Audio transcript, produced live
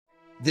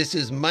This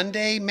is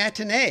Monday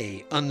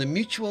Matinee on the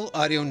Mutual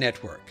Audio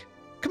Network.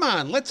 Come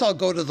on, let's all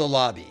go to the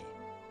lobby.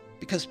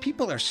 Because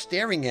people are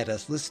staring at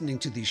us listening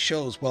to these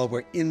shows while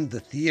we're in the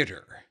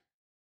theater.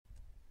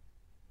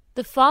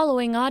 The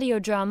following audio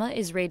drama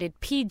is rated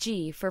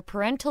PG for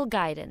parental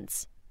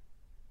guidance.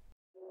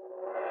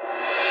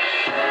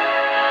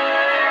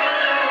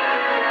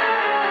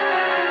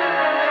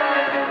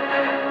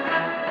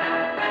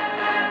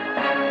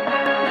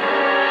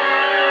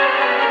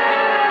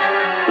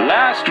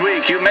 Last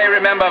week, you may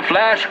remember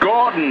Flash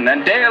Gordon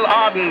and Dale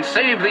Arden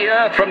saved the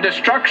Earth from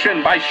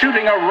destruction by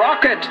shooting a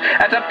rocket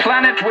at a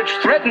planet which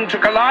threatened to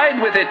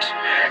collide with it.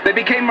 They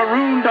became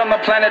marooned on the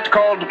planet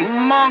called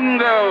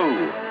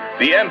Mongo.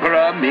 The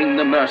Emperor, Ming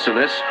the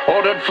Merciless,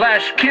 ordered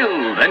Flash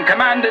killed and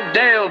commanded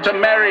Dale to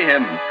marry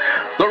him.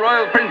 The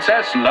royal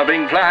princess,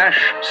 loving Flash,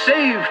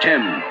 saved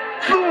him.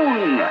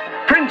 Thun,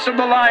 Prince of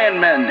the Lion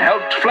Men,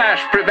 helped Flash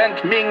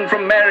prevent Ming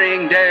from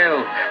marrying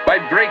Dale by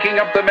breaking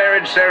up the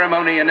marriage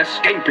ceremony and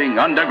escaping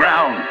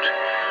underground.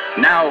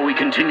 Now we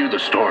continue the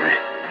story.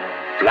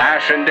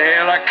 Flash and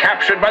Dale are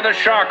captured by the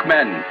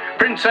Sharkmen.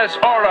 Princess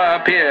Aura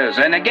appears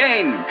and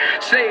again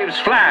saves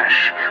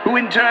Flash, who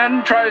in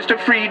turn tries to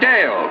free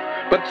Dale.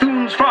 But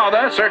Thun's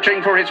father,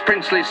 searching for his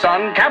princely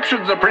son,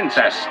 captures the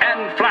princess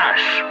and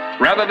Flash.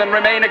 Rather than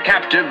remain a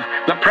captive,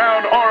 the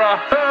proud Aura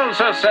hurls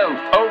herself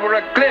over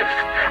a cliff,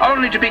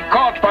 only to be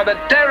caught by the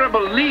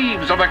terrible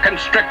leaves of a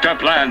constrictor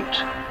plant.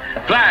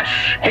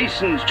 Flash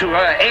hastens to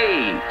her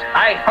aid.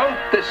 I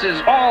hope this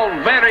is all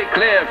very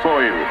clear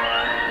for you.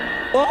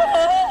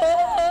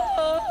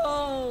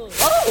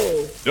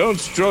 Don't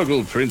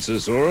struggle,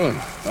 Princess Aura.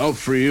 I'll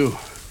free you.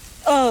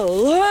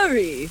 Oh,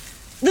 hurry!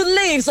 The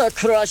leaves are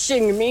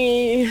crushing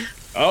me.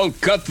 I'll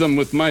cut them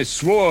with my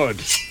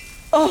sword.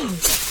 Oh,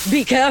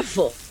 be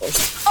careful.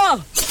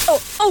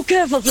 Oh,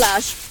 careful,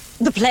 Flash.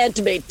 The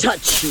plant may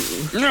touch you.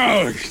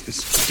 Oh,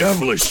 this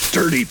devilish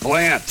dirty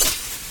plant.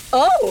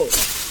 Oh,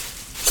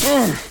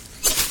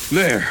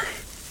 There.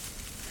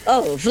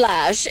 oh,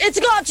 Flash, it's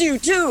got you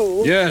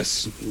too.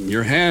 Yes,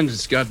 your hand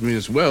has got me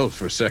as well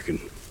for a second.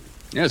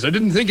 Yes, I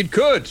didn't think it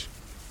could.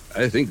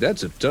 I think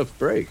that's a tough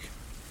break.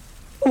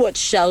 What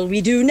shall we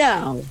do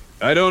now?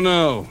 I don't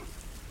know.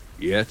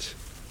 Yet.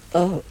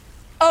 Oh,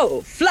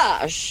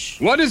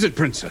 Flash. What is it,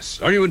 Princess?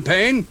 Are you in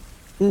pain?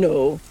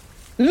 No.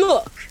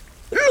 Look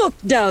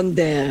down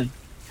there.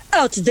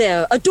 Out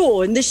there, a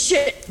door in the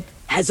ship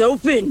has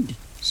opened.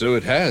 So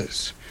it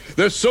has.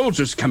 There's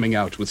soldiers coming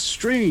out with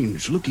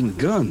strange-looking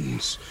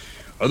guns.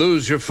 Are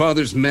those your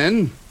father's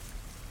men?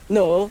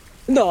 No,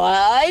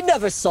 I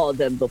never saw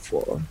them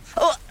before.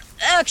 Oh,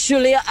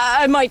 actually,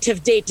 I might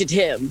have dated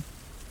him.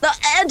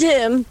 And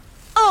him.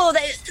 Oh,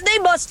 they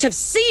must have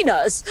seen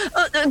us.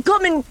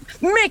 Come and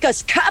make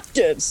us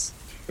captives.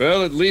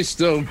 Well, at least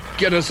they'll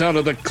get us out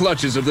of the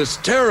clutches of this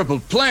terrible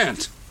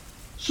plant.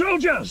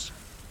 Soldiers!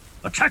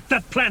 Attack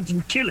that plant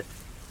and kill it.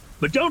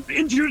 But don't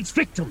injure its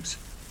victims.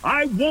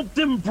 I want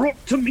them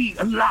brought to me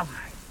alive.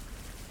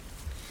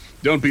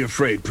 Don't be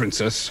afraid,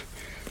 Princess.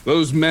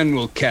 Those men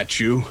will catch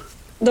you.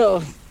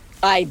 No,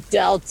 I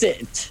doubt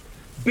it.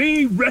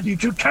 Be ready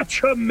to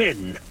catch her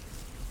men.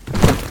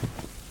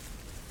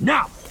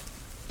 Now,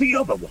 the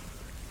other one.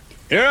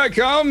 Here I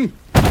come!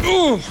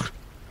 Ooh!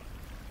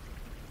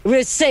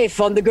 We're safe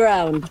on the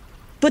ground.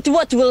 But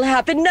what will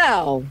happen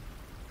now?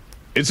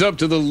 It's up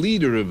to the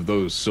leader of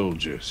those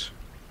soldiers.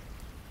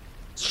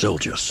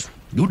 Soldiers,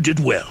 you did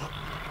well.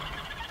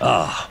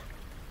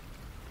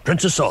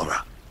 Princess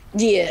Aura.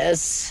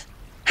 Yes.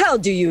 How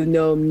do you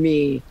know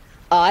me?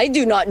 I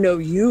do not know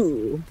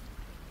you.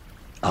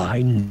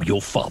 I know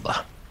your father.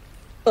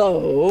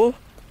 Oh?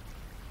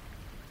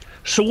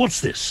 So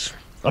what's this?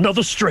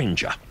 Another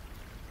stranger?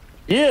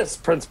 Yes,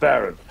 Prince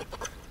Baron.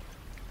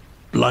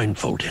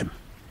 Blindfold him,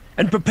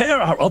 and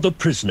prepare our other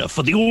prisoner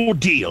for the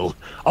ordeal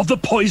of the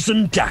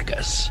poison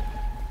daggers.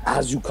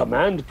 As you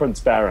command, Prince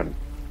Baron.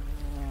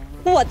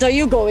 What are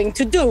you going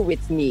to do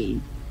with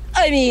me?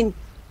 I mean,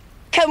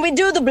 can we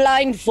do the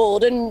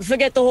blindfold and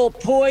forget the whole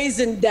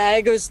poison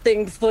daggers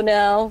thing for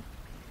now?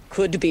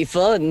 Could be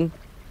fun.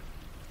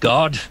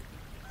 Guard,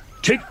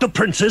 take the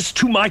princess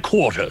to my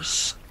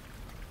quarters.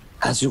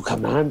 As you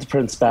command,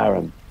 Prince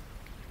Baron.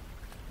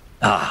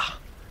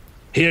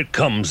 Here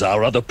comes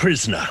our other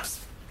prisoner.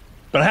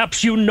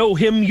 Perhaps you know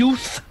him,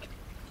 youth?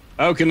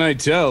 How can I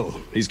tell?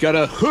 He's got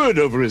a hood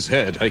over his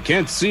head. I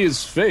can't see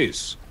his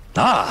face.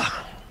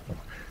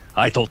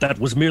 I thought that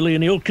was merely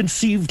an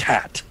ill-conceived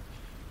hat.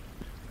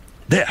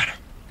 There,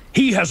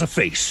 he has a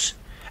face,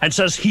 and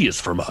says he is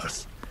from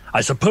Earth.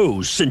 I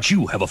suppose, since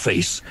you have a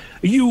face,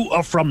 you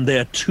are from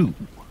there too.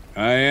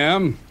 I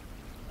am?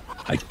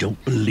 I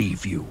don't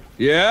believe you.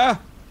 Yeah?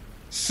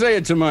 Say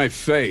it to my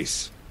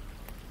face.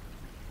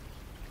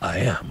 I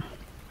am.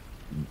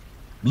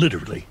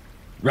 Literally.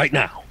 Right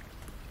now.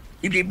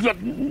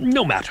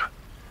 No matter.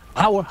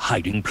 Our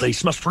hiding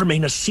place must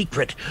remain a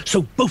secret,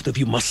 so both of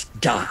you must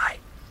die.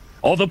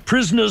 Are the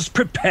prisoners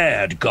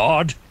prepared,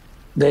 guard?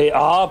 They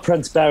are,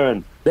 Prince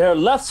Baron. Their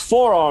left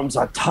forearms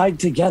are tied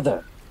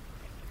together.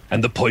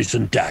 And the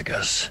poison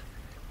daggers,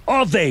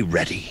 are they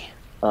ready?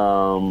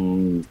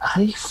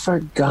 I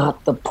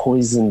forgot the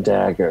poison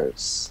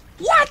daggers.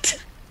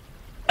 What?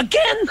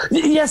 Again?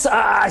 Yes,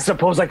 I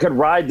suppose I could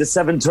ride the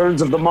 7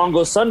 turns of the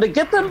Mongol sun to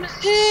get them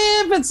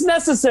if it's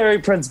necessary,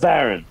 Prince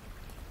Baron.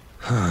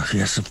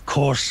 Yes, of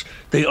course.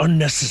 They are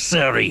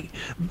necessary.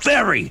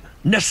 Very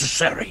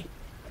necessary.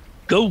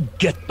 Go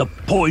get the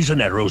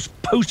poison arrows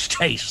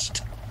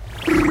post-haste.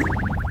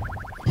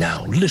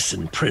 Now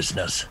listen,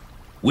 prisoners.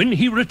 When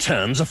he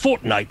returns a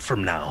fortnight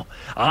from now,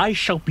 I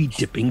shall be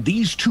dipping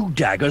these 2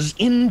 daggers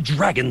in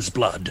dragon's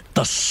blood.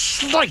 The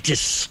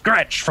slightest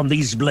scratch from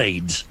these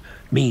blades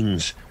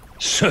means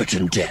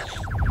certain death.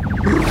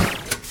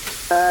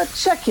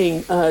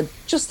 Checking.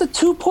 Just the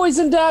 2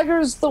 poison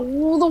daggers? The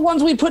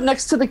ones we put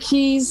next to the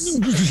keys?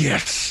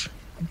 Yes.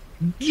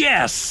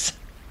 Yes.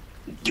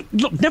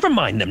 Look, never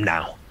mind them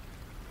now.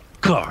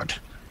 Guard,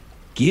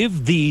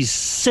 give these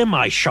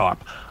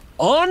semi-sharp,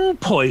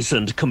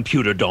 unpoisoned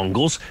computer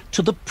dongles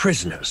to the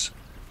prisoners.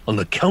 On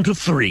the count of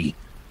 3,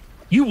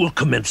 you will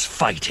commence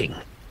fighting.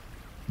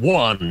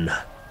 1,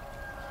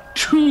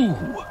 2,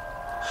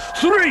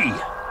 3.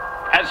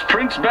 As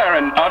Prince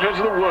Baron utters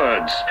the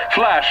words,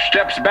 Flash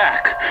steps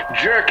back,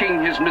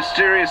 jerking his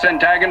mysterious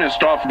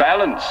antagonist off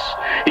balance.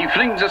 He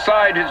flings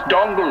aside his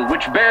dongle,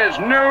 which bears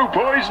no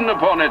poison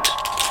upon it.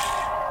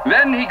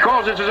 Then he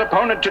causes his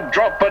opponent to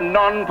drop a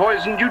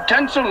non-poisoned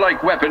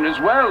utensil-like weapon as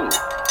well.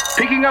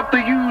 Picking up the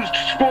used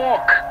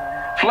spork,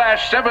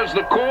 Flash severs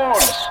the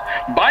cords,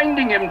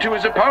 binding him to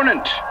his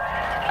opponent,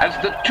 as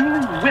the 2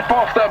 whip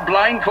off their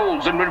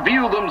blindfolds and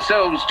reveal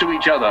themselves to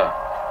each other.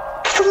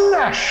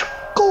 Flash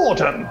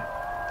Gordon!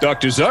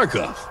 Dr.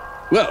 Zarkov?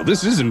 Well,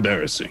 this is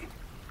embarrassing.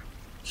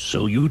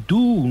 So you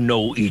do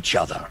know each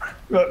other?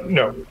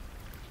 No.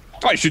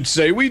 I should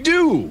say we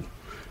do.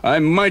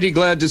 I'm mighty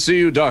glad to see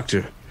you,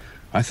 Doctor.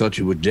 I thought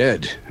you were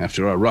dead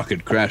after our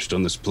rocket crashed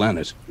on this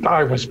planet.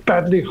 I was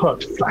badly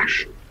hurt,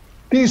 Flash.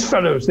 These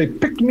fellows, they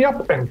picked me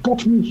up and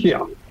brought me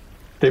here.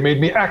 They made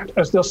me act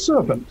as their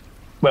servant.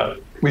 Well,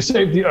 we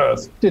saved the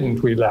Earth,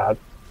 didn't we, lad?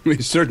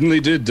 We certainly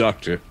did,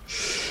 Doctor.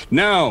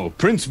 Now,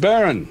 Prince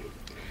Baron,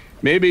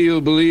 maybe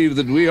you'll believe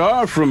that we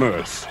are from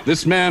Earth.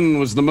 This man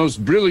was the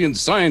most brilliant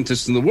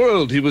scientist in the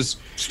world. He was...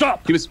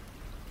 Stop!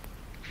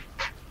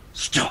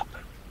 Stop.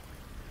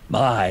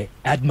 My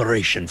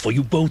admiration for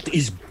you both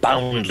is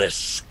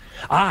boundless.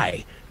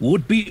 I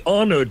would be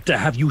honored to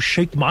have you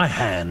shake my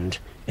hand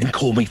and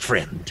call me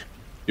friend.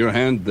 Your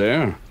hand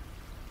there?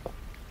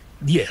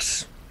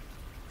 Yes.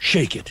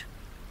 Shake it.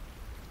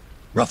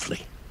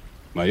 Roughly.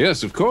 Why,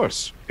 yes, of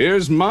course.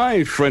 Here's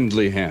my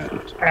friendly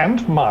hand.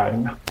 And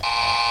mine.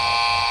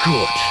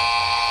 Good.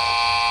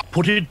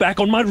 Put it back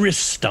on my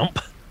wrist stump.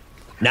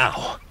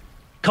 Now,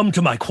 come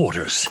to my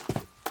quarters.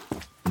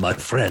 My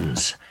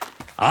friends,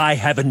 I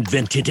have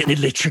invented an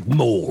electric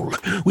mole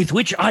with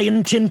which I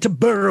intend to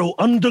burrow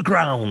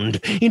underground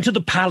into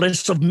the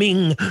palace of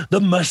Ming the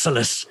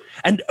Merciless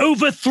and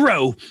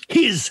overthrow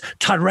his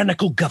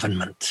tyrannical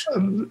government.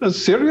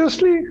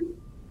 Seriously?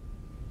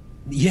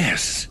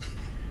 Yes.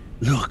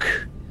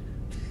 Look,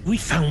 we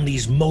found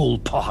these mole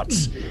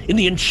parts in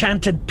the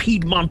enchanted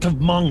Piedmont of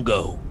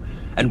Mongo.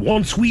 And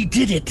once we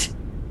did it,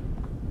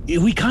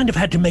 we kind of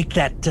had to make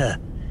that, the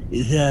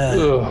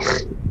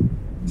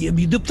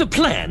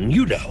plan,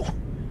 you know.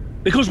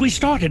 Because we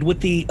started with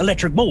the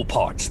electric mole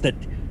parts that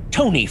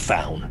Tony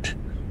found.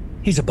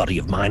 He's a buddy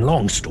of mine,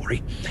 long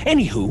story.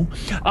 Anywho,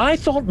 I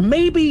thought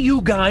maybe you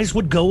guys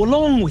would go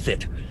along with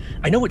it.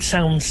 I know it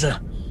sounds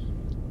a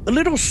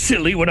little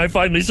silly when I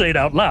finally say it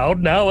out loud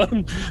now.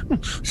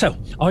 So,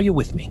 are you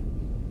with me?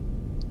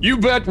 You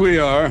bet we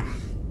are.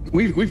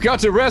 We've got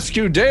to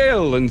rescue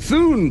Dale and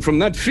Thune from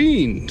that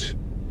fiend.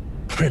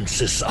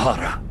 Princess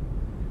Ara,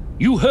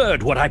 you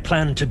heard what I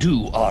planned to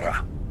do,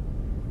 Ara.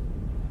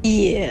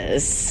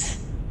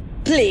 Yes.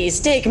 Please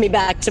take me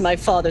back to my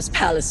father's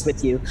palace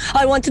with you.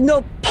 I want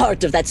no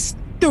part of that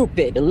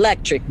stupid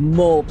electric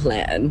mole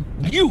plan.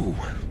 You?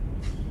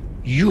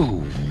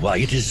 Why,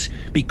 it is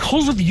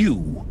because of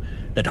you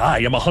that I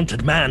am a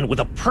hunted man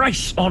with a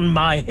price on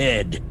my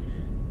head.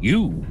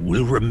 You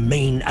will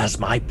remain as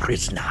my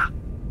prisoner.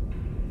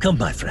 Come,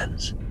 my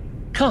friends.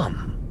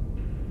 Come.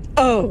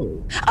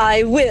 Oh,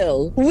 I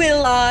will.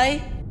 Will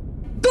I?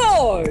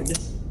 Guard!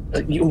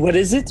 What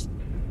is it?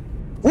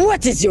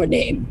 What is your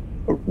name?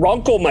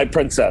 Runkle, my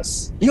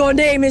princess. Your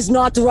name is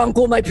not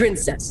Runkle, my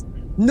princess.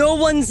 No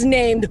one's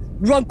named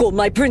Runkle,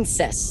 my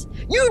princess.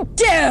 You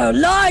dare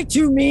lie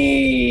to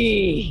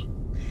me!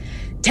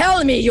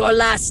 Tell me your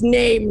last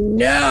name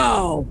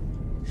now!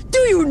 Do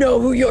you know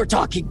who you're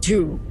talking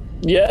to?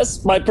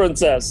 Yes, my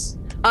princess.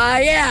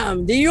 I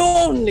am the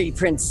only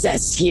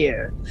princess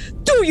here.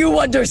 Do you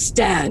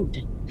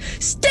understand?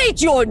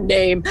 State your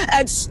name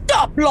and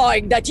stop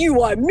lying that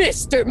you are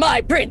Mr.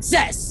 My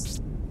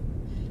Princess!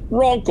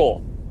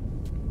 Runkle.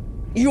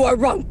 You are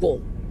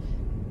Runkle.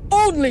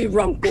 Only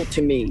Runkle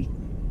to me.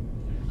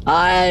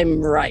 I'm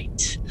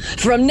right.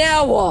 From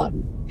now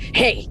on.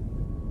 Hey,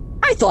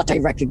 I thought I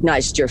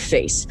recognized your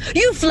face.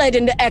 You fled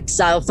into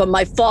exile from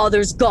my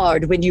father's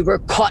guard when you were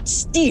caught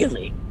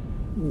stealing.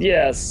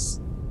 Yes.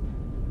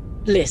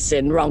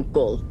 Listen,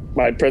 Runkle.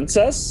 My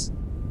princess?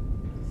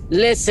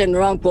 Listen,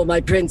 Runkle,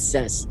 my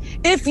princess.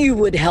 If you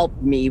would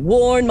help me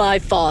warn my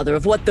father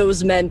of what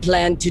those men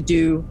plan to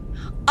do,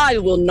 I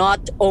will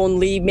not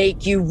only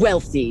make you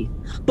wealthy,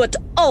 but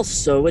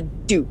also a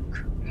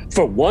duke.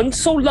 For one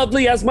so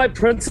lovely as my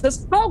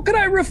princess, how could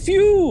I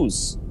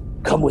refuse?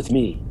 Come with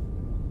me.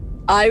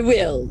 I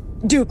will,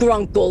 Duke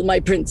Runkle, my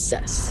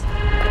princess.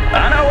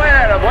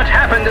 Unaware of what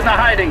happened in the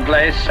hiding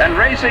place and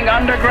racing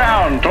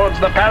underground towards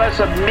the palace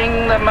of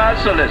Ming the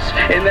Merciless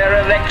in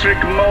their electric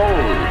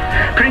mole,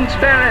 Prince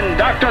Baron,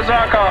 Dr.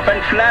 Zarkov,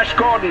 and Flash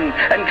Gordon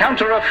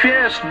encounter a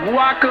fierce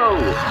guaco,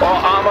 or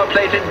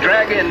armor-plated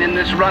dragon, in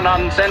this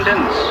run-on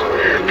sentence.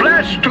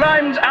 Flash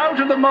climbs out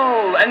of the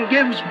mole and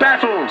gives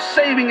battle,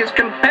 saving his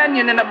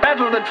companion in a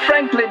battle that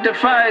frankly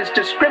defies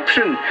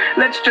description.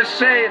 Let's just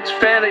say it's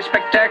fairly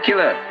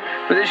spectacular,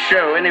 for this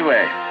show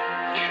anyway.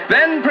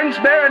 Then Prince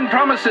Baron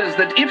promises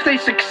that if they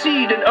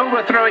succeed in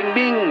overthrowing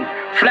Ming,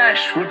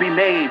 Flash will be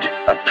made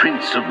a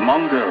Prince of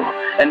Mongo,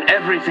 and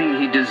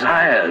everything he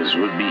desires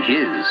will be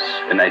his.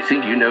 And I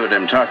think you know what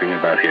I'm talking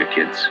about here,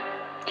 kids.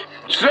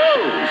 So,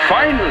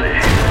 finally,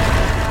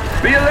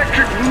 the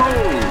electric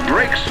mole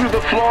breaks through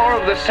the floor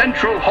of the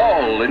central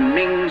hall in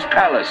Ming's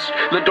palace.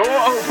 The door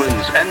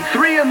opens, and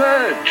 3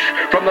 emerge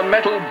from the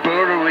metal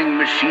burrowing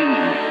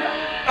machine.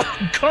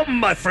 Come,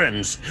 my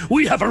friends,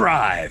 we have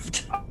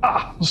arrived.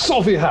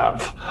 So we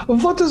have.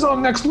 What is our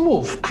next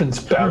move, Prince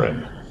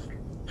Baron?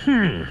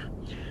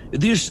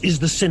 This is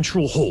the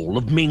central hall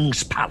of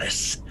Ming's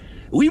palace.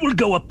 We will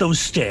go up those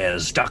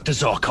stairs, Dr.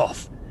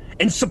 Zarkov,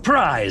 and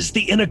surprise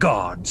the inner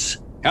guards.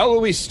 How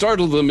will we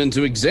startle them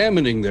into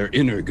examining their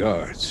inner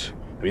guards?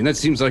 I mean, that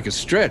seems like a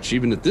stretch,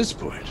 even at this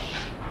point.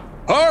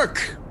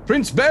 Hark!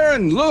 Prince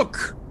Baron,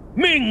 look!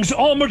 Ming's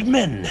armored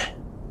men!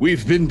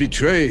 We've been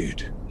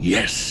betrayed.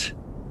 Yes.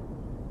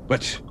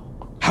 But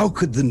how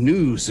could the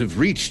news have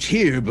reached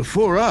here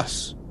before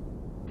us?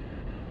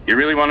 You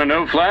really want to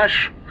know,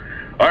 Flash?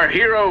 Our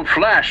hero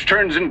Flash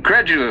turns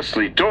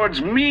incredulously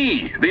towards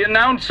me, the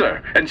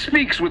announcer, and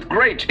speaks with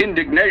great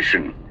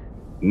indignation.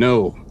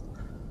 No,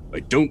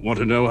 I don't want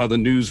to know how the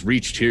news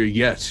reached here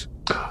yet.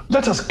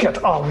 Let us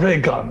get our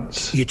ray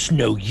guns. It's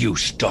no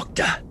use,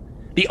 Doctor.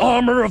 The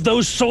armor of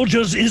those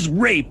soldiers is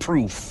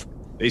ray-proof.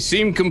 They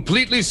seem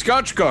completely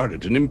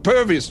Scotch-guarded and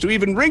impervious to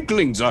even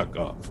wrinkling,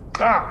 Zarkov.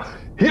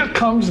 Here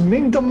comes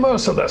Ming the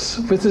Merciless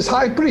with his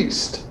high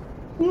priest.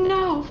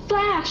 No,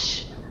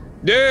 Flash!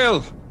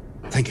 Dale!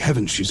 Thank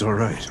heaven she's all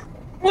right.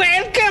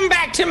 Welcome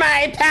back to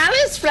my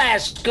palace,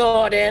 Flash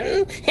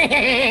Gordon.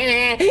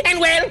 And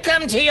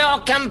welcome to your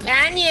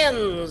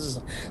companions.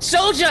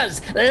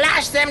 Soldiers,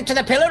 lash them to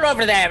the pillar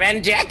over there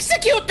and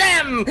execute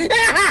them!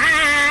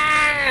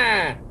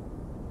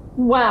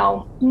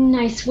 Wow,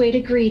 nice way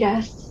to greet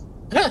us.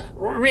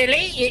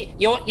 Really?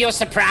 You're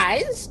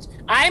surprised?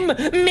 I'm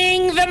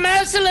Ming the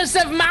Merciless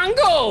of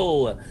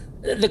Mongo!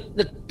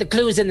 The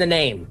clue's in the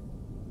name.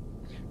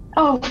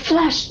 Oh,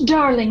 Flash,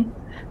 darling.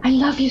 I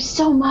love you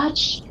so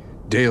much.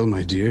 Dale,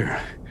 my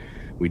dear,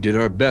 we did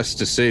our best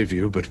to save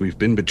you, but we've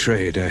been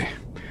betrayed. I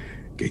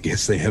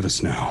guess they have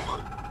us now.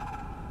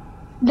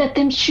 Let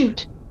them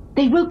shoot.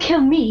 They will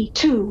kill me,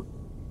 too.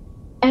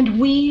 And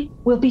we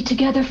will be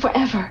together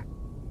forever.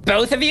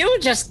 Both of you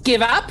just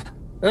give up?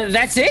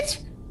 That's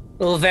it?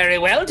 Well, very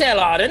well, Dale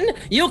Arden.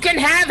 You can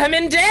have him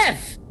in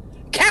death.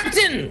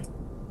 Captain!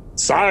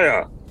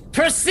 Sire!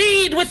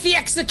 Proceed with the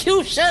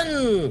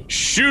execution!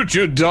 Shoot,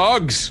 you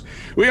dogs!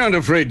 We aren't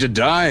afraid to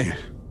die.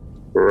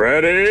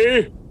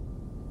 Ready?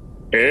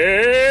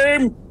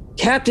 Aim!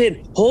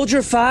 Captain, hold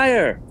your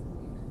fire!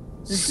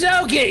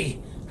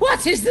 Zogi!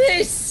 What is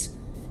this?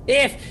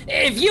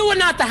 If you were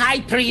not the High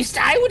Priest,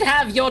 I would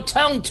have your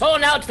tongue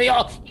torn out for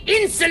your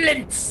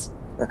insolence!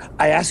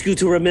 I ask you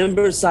to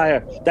remember,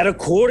 sire, that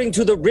according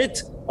to the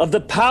writ of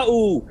the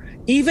Pa'u,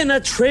 even a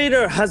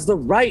traitor has the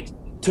right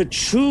to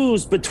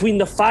choose between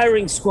the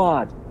firing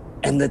squad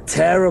and the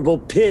terrible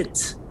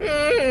pit.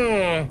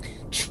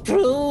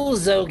 True,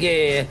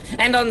 Zogi.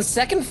 And on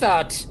second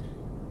thought,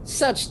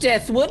 such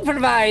death would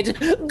provide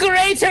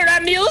greater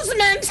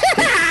amusement.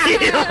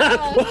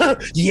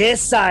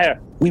 Yes,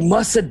 sire. We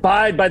must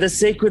abide by the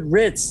sacred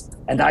writs.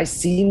 And I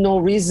see no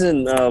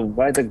reason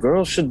why the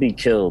girl should be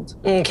killed.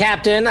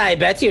 Captain, I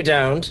bet you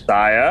don't.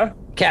 Sire?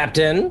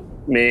 Captain?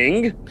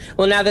 Ming?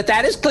 Well, now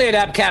that is cleared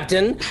up,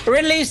 Captain,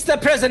 release the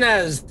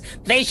prisoners.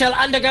 They shall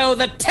undergo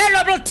the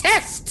terrible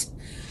test.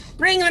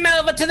 Bring them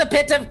over to the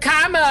pit of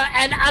karma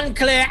and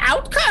unclear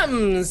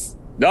outcomes.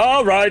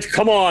 All right,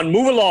 come on,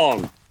 move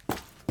along.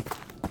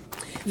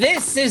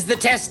 This is the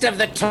test of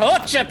the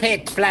torture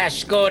pit,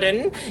 Flash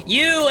Gordon.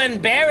 You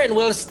and Baron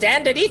will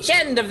stand at each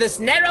end of this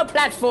narrow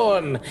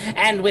platform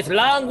and with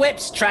long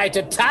whips try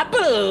to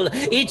topple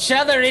each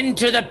other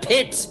into the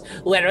pit,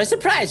 where a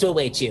surprise will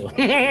await you.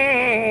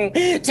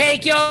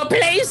 Take your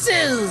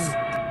places!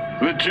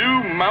 The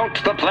two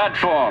mount the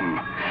platform.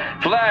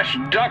 Flash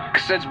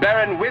ducks as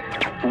Baron Whip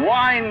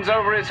winds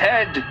over his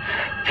head.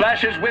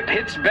 Flash's whip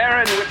hits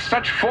Baron with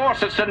such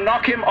force as to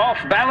knock him off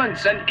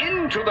balance and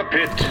into the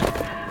pit.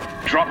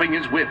 Dropping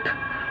his whip,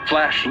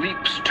 Flash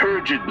leaps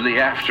turgidly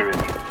after him.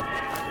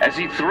 As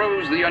he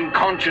throws the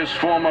unconscious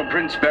form of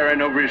Prince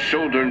Baron over his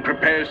shoulder and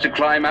prepares to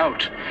climb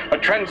out, a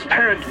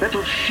transparent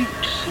metal sheet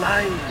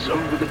slides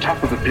over the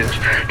top of the pit,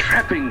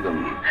 trapping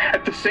them.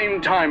 At the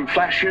same time,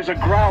 Flash hears a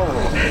growl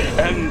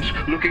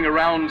and, looking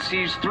around,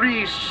 sees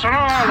 3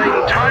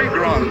 snarling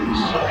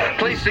Tigrons.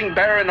 Placing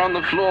Baron on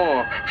the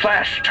floor,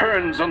 Flash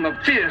turns on the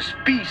fierce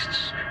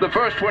beasts. The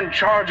first one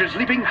charges,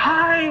 leaping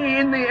high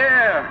in the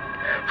air.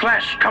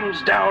 Flash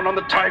comes down on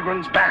the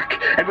Tigron's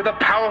back and with a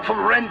powerful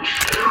wrench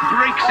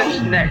breaks its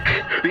neck.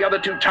 The other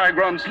 2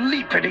 Tigrons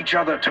leap at each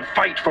other to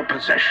fight for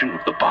possession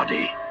of the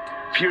body.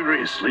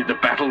 Furiously, the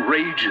battle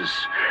rages.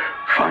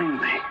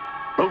 Finally,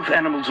 both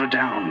animals are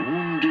down,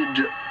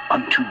 wounded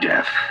unto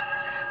death.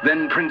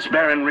 Then Prince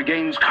Baron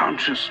regains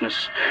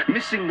consciousness,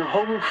 missing the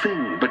whole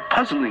thing, but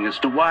puzzling as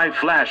to why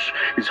Flash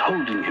is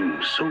holding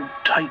him so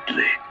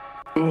tightly.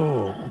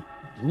 Oh,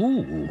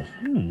 ooh,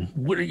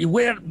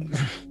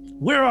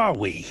 Where are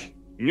we?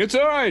 It's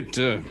all right,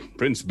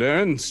 Prince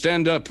Baron.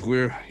 Stand up.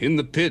 We're in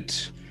the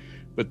pit.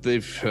 But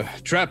they've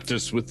trapped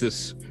us with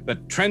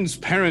that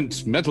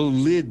transparent metal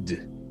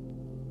lid.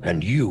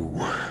 And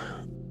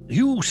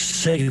you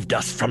saved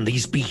us from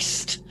these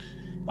beasts.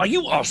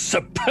 You are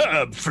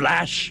superb,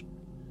 Flash.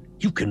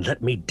 You can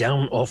let me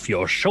down off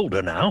your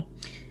shoulder now.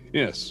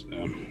 Yes.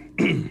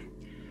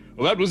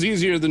 Well, that was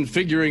easier than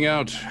figuring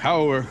out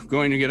how we're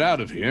going to get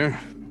out of here.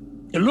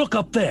 Look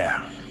up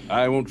there.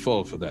 I won't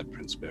fall for that,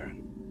 Prince Baron.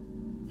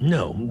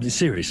 No,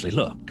 seriously,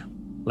 look.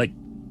 Like,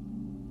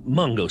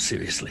 Mungo,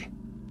 seriously.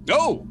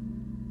 Oh!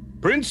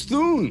 Prince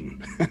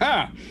Thune!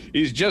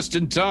 He's just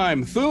in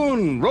time.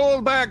 Thune, roll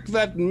back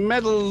that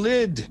metal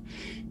lid.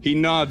 He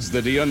nods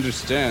that he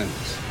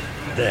understands.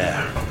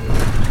 There.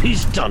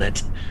 He's done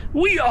it.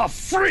 We are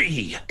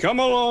free! Come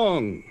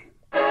along.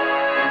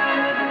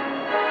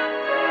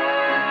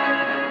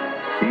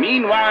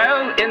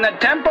 Meanwhile, in the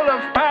Temple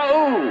of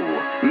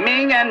Pau,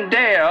 Ming and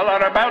Dale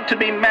are about to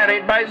be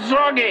married by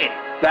Zorgi,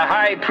 the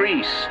High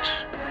Priest.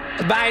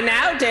 By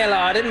now, Dale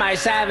Arden, my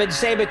savage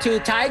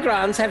saber-toothed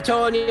Tigrons have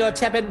torn your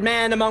tepid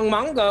man among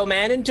Mungo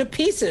men into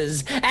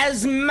pieces,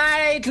 as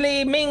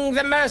mighty Ming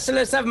the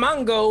Merciless of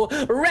Mungo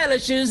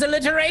relishes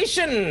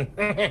alliteration.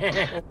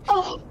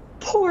 Oh,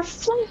 poor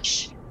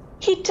Flash.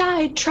 He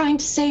died trying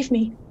to save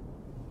me.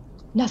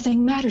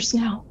 Nothing matters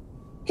now.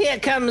 Here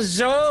comes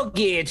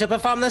Zorgi to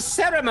perform the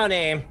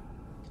ceremony.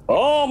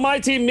 Oh,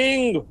 mighty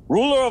Ming,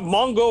 ruler of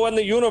Mungo and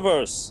the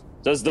universe,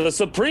 does the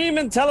Supreme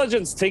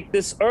Intelligence take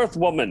this Earth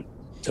woman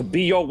to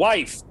be your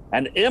wife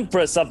and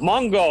Empress of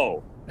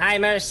Mungo? I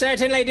most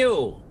certainly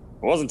do.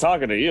 I wasn't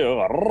talking to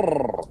you.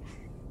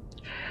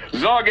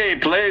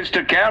 Zorgi plays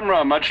to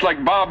camera, much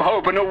like Bob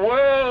Hope in a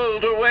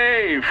world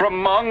away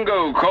from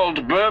Mungo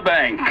called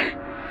Burbank.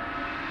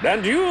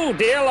 And you,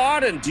 Dale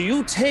Arden, do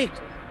you take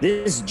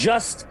this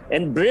just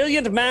and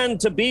brilliant man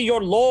to be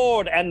your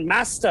lord and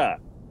master?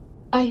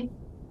 I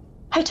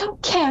don't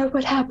care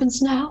what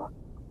happens now.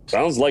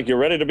 Sounds like you're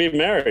ready to be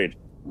married.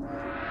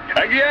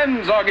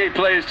 Again, Zorgi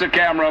plays to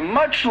camera,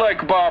 much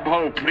like Bob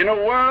Hope, in a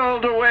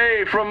world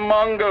away from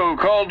Mungo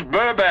called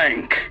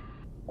Burbank.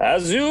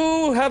 As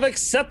you have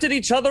accepted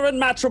each other in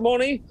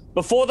matrimony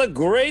before the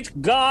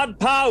great god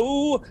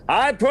Pau,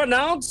 I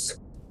pronounce...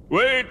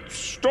 Wait,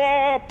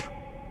 stop!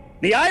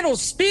 The idol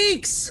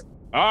speaks!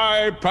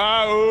 I,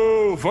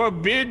 Pau,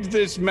 forbid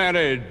this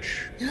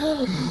marriage.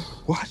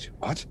 What?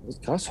 Oh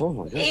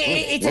my God.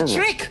 It's a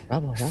trick!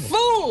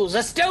 Fools!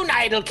 A stone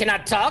idol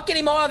cannot talk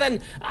any more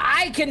than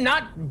I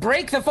cannot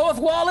break the fourth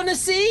wall in a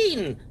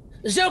scene!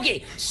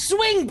 Zorgi,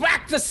 swing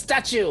back the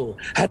statue!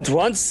 At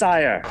once,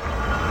 sire.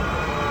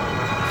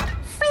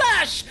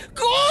 Flash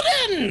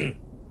Gordon!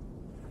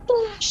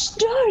 Flash,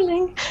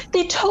 darling,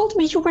 they told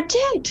me you were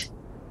dead.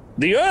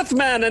 The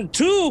Earthman and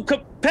 2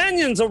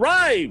 companions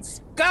arrive!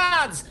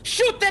 Guards,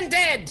 shoot them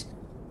dead!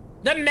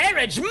 The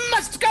marriage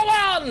must go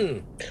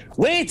on!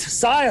 Wait,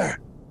 sire!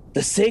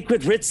 The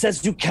sacred writ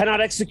says you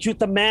cannot execute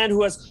the man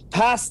who has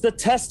passed the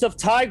test of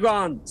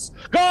Tigrons.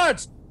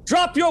 Guards,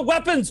 drop your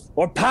weapons,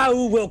 or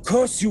Pau will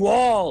curse you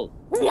all.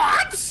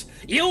 What?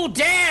 You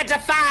dare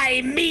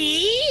defy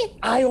me?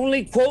 I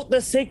only quote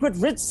the sacred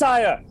writ,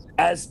 sire.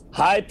 As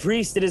High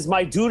Priest, it is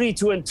my duty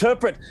to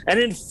interpret and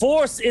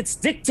enforce its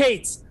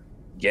dictates.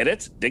 Get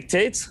it?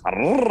 Dictates?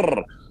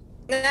 Arrrr.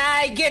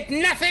 I get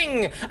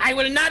nothing! I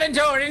will not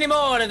endure any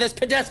more of this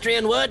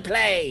pedestrian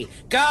wordplay.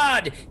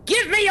 God,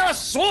 give me your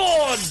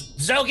sword,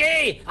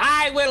 Zorgi!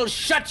 I will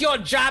shut your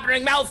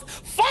jabbering mouth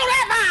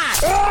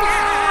forever!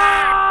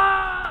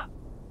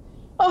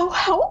 Oh,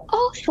 how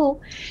awful.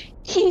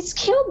 He's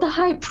killed the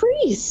High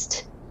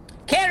Priest.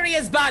 Carry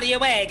his body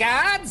away,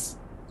 guards!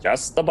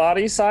 Just the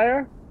body,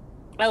 sire?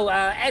 Oh,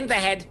 and the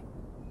head.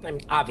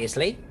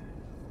 Obviously.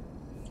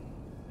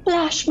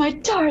 Flash, my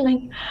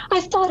darling,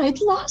 I thought I'd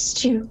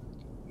lost you.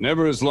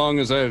 Never as long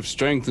as I have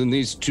strength in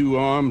these 2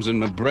 arms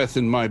and a breath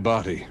in my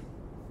body.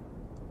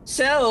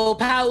 So,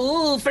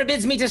 Pau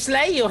forbids me to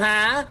slay you,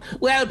 huh?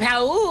 Well,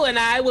 Pau and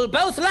I will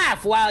both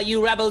laugh while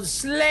you rebels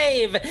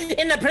slave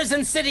in the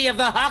prison city of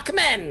the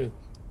Hawkmen.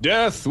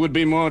 Death would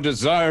be more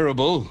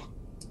desirable.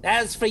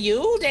 As for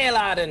you, Dale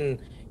Arden,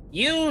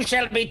 you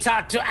shall be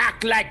taught to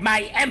act like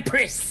my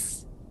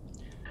empress.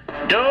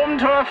 Doomed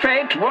to a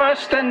fate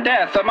worse than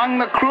death among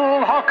the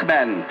cruel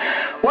Hawkmen.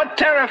 What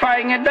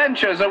terrifying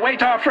adventures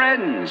await our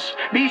friends?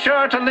 Be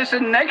sure to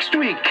listen next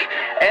week.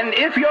 And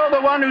if you're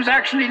the one who's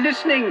actually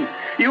listening,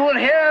 you will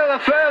hear the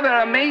further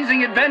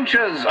amazing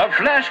adventures of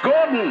Flash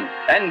Gordon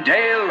and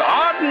Dale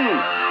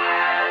Arden.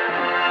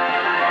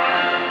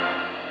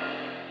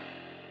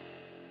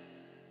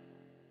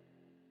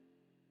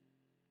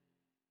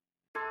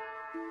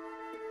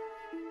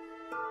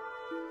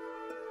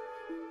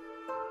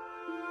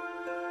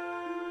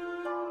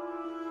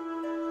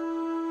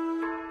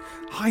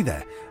 Hi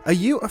there. Are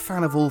you a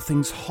fan of all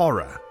things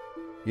horror?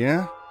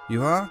 Yeah?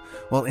 You are?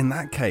 Well, in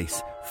that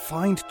case,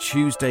 find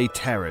Tuesday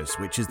Terrors,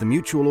 which is the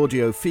Mutual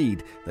audio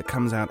feed that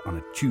comes out on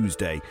a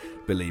Tuesday,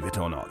 believe it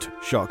or not.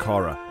 Shock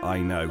horror, I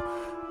know.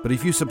 But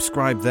if you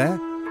subscribe there,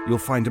 you'll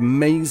find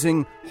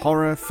amazing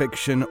horror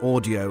fiction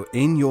audio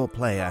in your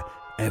player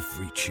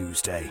every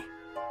Tuesday.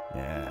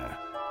 Yeah.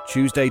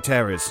 Tuesday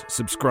Terrors.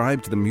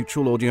 Subscribe to the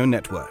Mutual Audio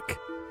Network.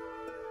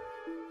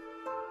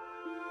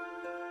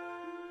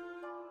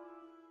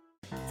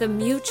 The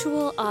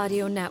Mutual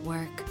Audio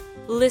Network.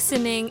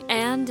 Listening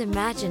and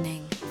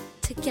imagining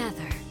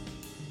together.